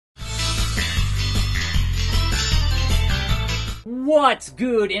What's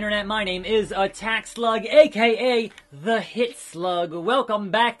good, Internet? My name is attackslug, aka the Hit Slug.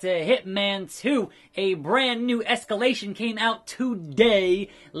 Welcome back to Hitman 2. A brand new Escalation came out today.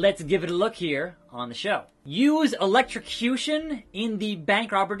 Let's give it a look here on the show. Use electrocution in the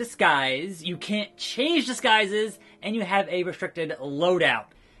bank robber disguise. You can't change disguises, and you have a restricted loadout.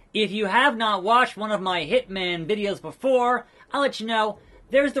 If you have not watched one of my Hitman videos before, I'll let you know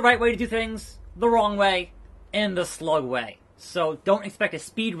there's the right way to do things, the wrong way, and the slug way. So don't expect a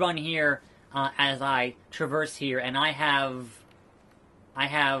speed run here as I traverse here, and I have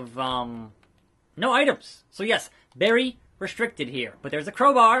no items. So yes, very restricted here. But there's a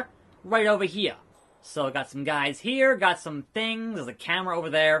crowbar right over here. So got some guys here, got some things. There's a camera over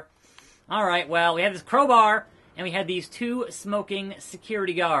there. All right, well, we have this crowbar, and we had these two smoking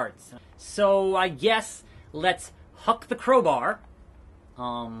security guards. So I guess let's huck the crowbar.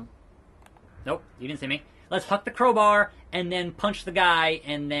 Nope, you didn't see me. Let's huck the crowbar and then punch the guy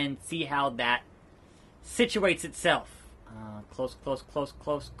and then see how that situates itself. Close.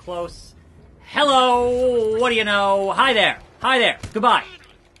 Hello! What do you know? Hi there. Hi there. Goodbye.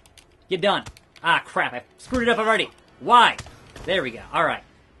 You're done. Ah, crap. I screwed it up already. Why? There we go. Alright.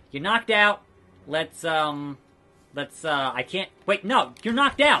 You're knocked out. Let's, I can't... Wait, no. You're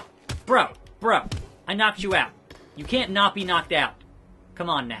knocked out. Bro. I knocked you out. You can't not be knocked out. Come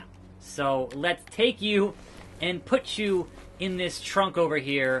on now. So let's take you and put you in this trunk over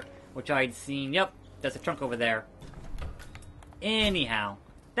here, which I'd seen. Yep, there's a trunk over there. Anyhow,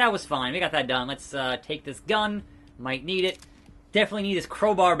 that was fine. We got that done. Let's take this gun. Might need it. Definitely need this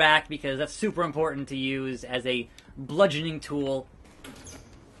crowbar back because that's super important to use as a bludgeoning tool.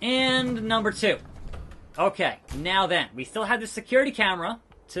 And number 2. Okay, now then. We still have the security camera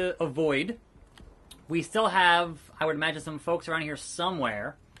to avoid. We still have, I would imagine, some folks around here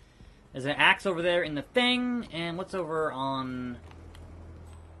somewhere. There's an axe over there in the thing, and what's over on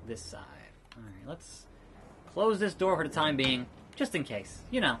this side? Alright, let's close this door for the time being, just in case.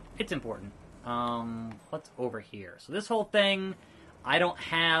 You know, it's important. What's over here? So this whole thing, I don't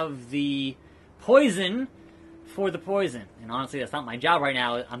have the poison for the poison. And honestly, that's not my job right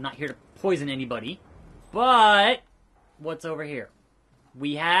now. I'm not here to poison anybody. But, what's over here?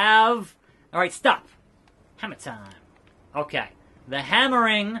 We have... Alright, stop. Hammer time. Okay. The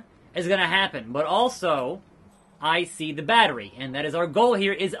hammering is going to happen, but also I see the battery, and that is our goal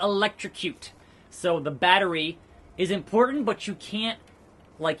here, is electrocute. So the battery is important, but you can't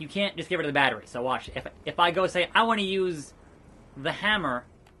just get rid of the battery. So watch, if I go say I want to use the hammer,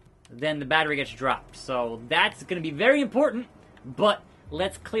 then the battery gets dropped. So that's going to be very important, but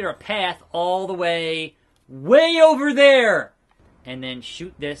let's clear a path all the way over there, and then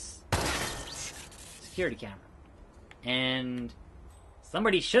shoot this security camera. And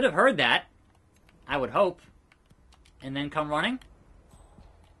somebody should have heard that, I would hope, and then come running.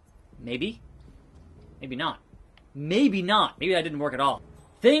 Maybe. Maybe not. Maybe not. Maybe that didn't work at all.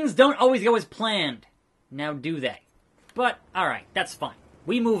 Things don't always go as planned. Now do they? But, alright, that's fine.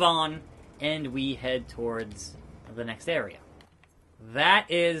 We move on, and we head towards the next area. That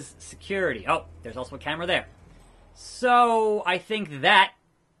is security. Oh, there's also a camera there. So, I think that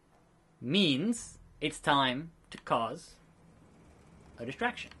means it's time to cause a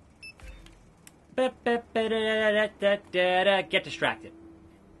distraction. Get distracted.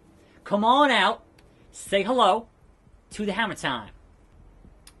 Come on out. Say hello to the hammer time.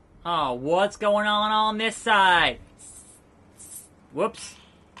 Oh, what's going on this side? Whoops.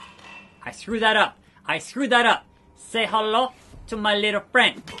 I screwed that up. Say hello to my little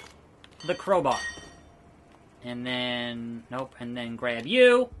friend. The crowbar. And then... Nope. And then grab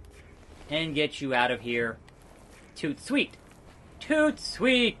you. And get you out of here. Toot sweet. Toot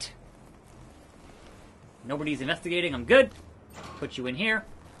sweet! Nobody's investigating, I'm good. Put you in here.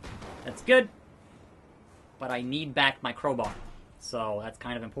 That's good. But I need back my crowbar. So that's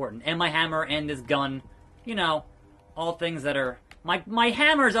kind of important. And my hammer and this gun. You know, all things that are... My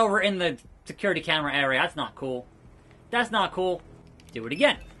hammer's over in the security camera area. That's not cool. That's not cool. Do it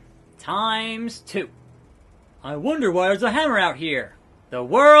again. ×2. I wonder why there's a hammer out here. The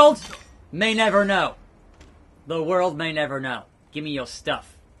world may never know. The world may never know. Give me your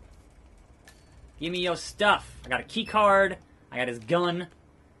stuff. Give me your stuff. I got a key card. I got his gun.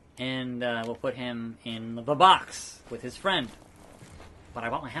 And we'll put him in the box with his friend. But I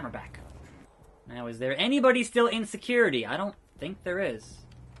want my hammer back. Now, is there anybody still in security? I don't think there is.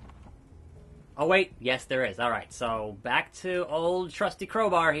 Oh, wait. Yes, there is. Alright, so back to old trusty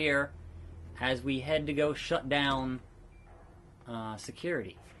crowbar here as we head to go shut down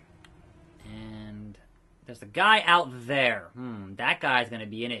security. And... there's a guy out there. That guy's gonna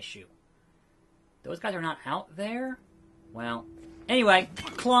be an issue. Those guys are not out there? Well, Anyway,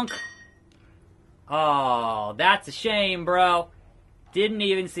 clunk. Oh, that's a shame, bro. Didn't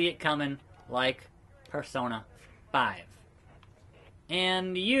even see it coming, like Persona 5.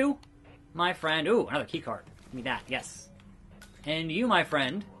 And you, my friend... Ooh, another keycard. Give me that, yes. And you, my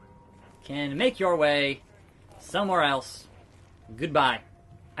friend, can make your way somewhere else. Goodbye.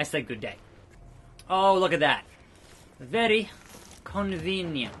 I said good day. Oh, look at that. Very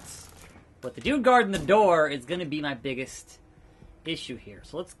convenient. But the dude guarding the door is going to be my biggest issue here.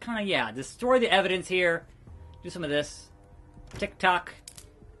 So let's kind of, yeah, destroy the evidence here. Do some of this. Tick-tock.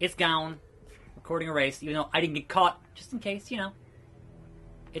 It's gone. Recording erased, even though I didn't get caught. Just in case, you know.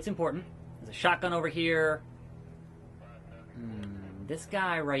 It's important. There's a shotgun over here. This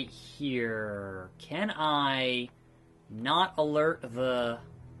guy right here. Can I not alert the...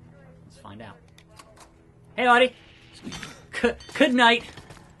 Let's find out. Hey, buddy. Good night.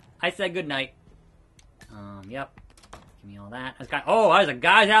 I said good night. Yep. Give me all that. Oh, there's a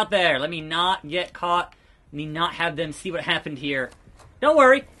guys out there. Let me not get caught. Let me not have them see what happened here. Don't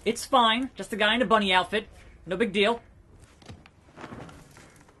worry. It's fine. Just a guy in a bunny outfit. No big deal.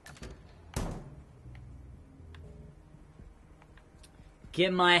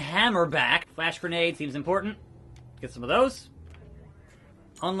 Get my hammer back. Flash grenade seems important. Get some of those.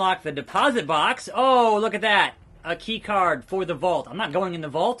 Unlock the deposit box. Oh, look at that. A key card for the vault. I'm not going in the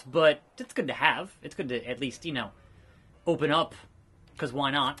vault, but it's good to have. It's good to at least, you know, open up. Because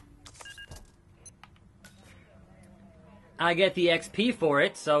why not? I get the XP for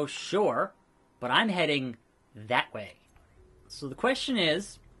it, so sure. But I'm heading that way. So the question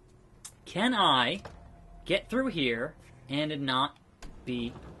is, can I get through here and not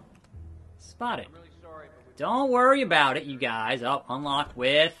be spotted? Don't worry about it, you guys. Oh, unlocked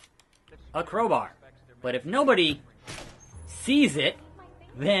with a crowbar. But if nobody sees it,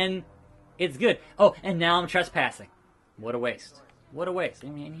 then it's good. Oh, and now I'm trespassing. What a waste. What a waste.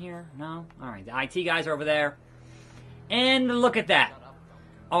 Anyone in here? No? Alright, the IT guys are over there. And look at that.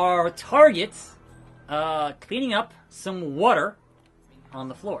 Our target's cleaning up some water on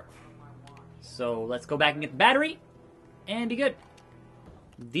the floor. So let's go back and get the battery and be good.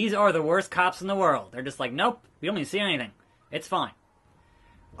 These are the worst cops in the world. They're just like, nope, we don't even see anything. It's fine.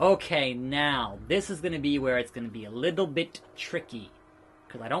 Okay, now, this is going to be where it's going to be a little bit tricky.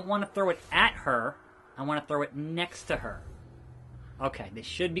 Because I don't want to throw it at her. I want to throw it next to her. Okay, this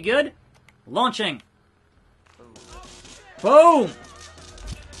should be good. Launching. Boom!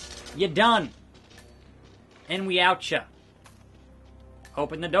 You're done. And we outcha.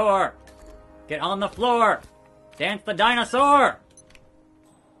 Open the door. Get on the floor. Dance the dinosaur.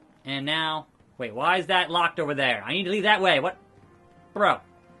 And now... Wait, why is that locked over there? I need to leave that way. What? Bro.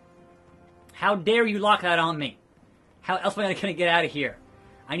 How dare you lock that on me? How else am I going to get out of here?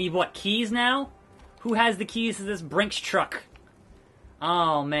 I need, what, keys now? Who has the keys to this Brinks truck?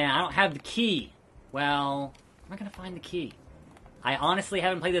 Oh, man, I don't have the key. Well, I'm not going to find the key. I honestly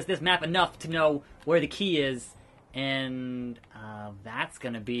haven't played this map enough to know where the key is. And that's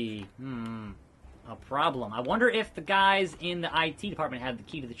going to be, a problem. I wonder if the guys in the IT department have the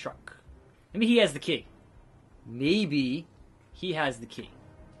key to the truck. Maybe he has the key. Maybe he has the key.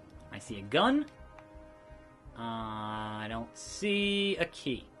 I see a gun. I don't see a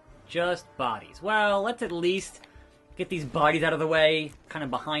key. Just bodies. Well, let's at least get these bodies out of the way. Kind of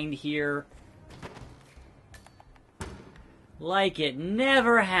behind here. Like it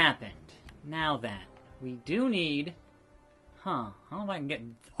never happened. Now then, we do need... I don't know if I can get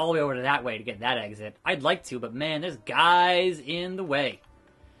all the way over to that way to get that exit. I'd like to, but man, there's guys in the way.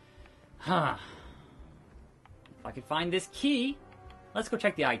 If I could find this key... Let's go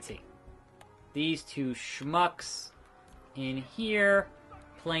check the IT. These two schmucks in here,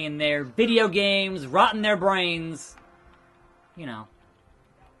 playing their video games, rotting their brains. You know.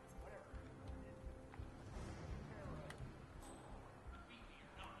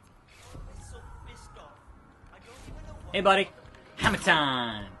 Hey, buddy. Hammer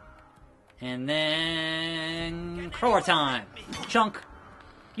time. And then... crowbar time. Chunk.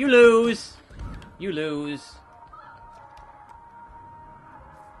 You lose. You lose.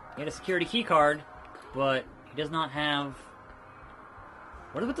 He had a security key card, but he does not have...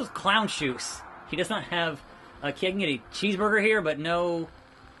 What about those clown shoes? He does not have a key. I can get a cheeseburger here, but no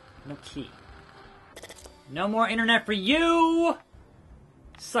key. No more internet for you!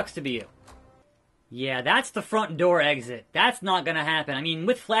 Sucks to be you. Yeah, that's the front door exit. That's not gonna happen. I mean,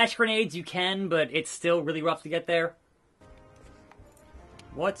 with flash grenades you can, but it's still really rough to get there.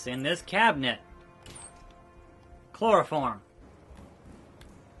 What's in this cabinet? Chloroform.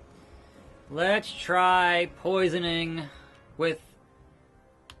 Let's try poisoning with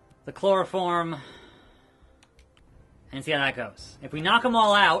the chloroform and see how that goes. If we knock them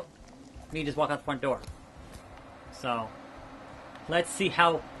all out, we just walk out the front door. So, let's see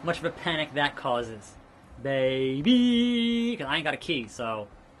how much of a panic that causes. Baby! Because I ain't got a key, so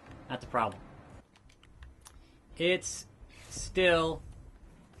that's a problem. It's still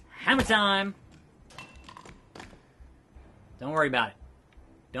hammer time. Don't worry about it.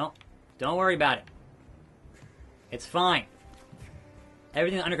 Don't worry about it. It's fine.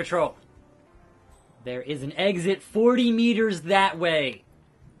 Everything's under control. There is an exit 40 meters that way.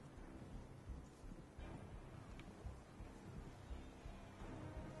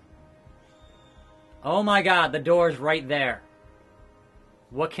 Oh my god, the door's right there.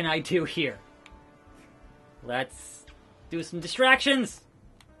 What can I do here? Let's do some distractions.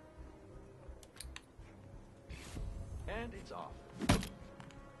 And it's off.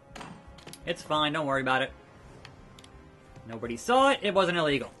 It's fine, don't worry about it. Nobody saw it, it wasn't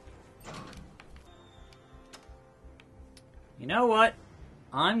illegal. You know what?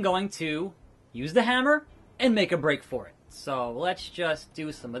 I'm going to use the hammer and make a break for it. So let's just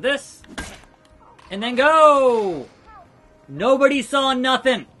do some of this. And then go! Nobody saw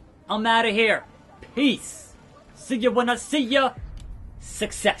nothing. I'm out of here. Peace. See ya when I see ya.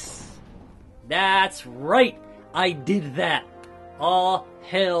 Success. That's right. I did that. Oh,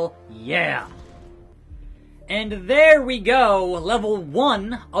 hell yeah. And there we go. Level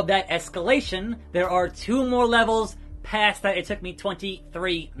 1 of that escalation. There are 2 more levels. Past that, it took me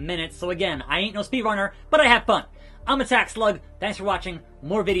 23 minutes. So again, I ain't no speedrunner, but I have fun. I'm attackslug. Thanks for watching.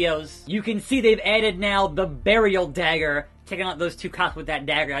 More videos. You can see they've added now the burial dagger. Taking out those 2 cops with that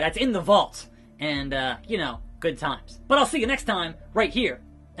dagger. That's in the vault. And, you know, good times. But I'll see you next time, right here,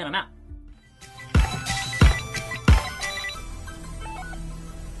 and I'm out.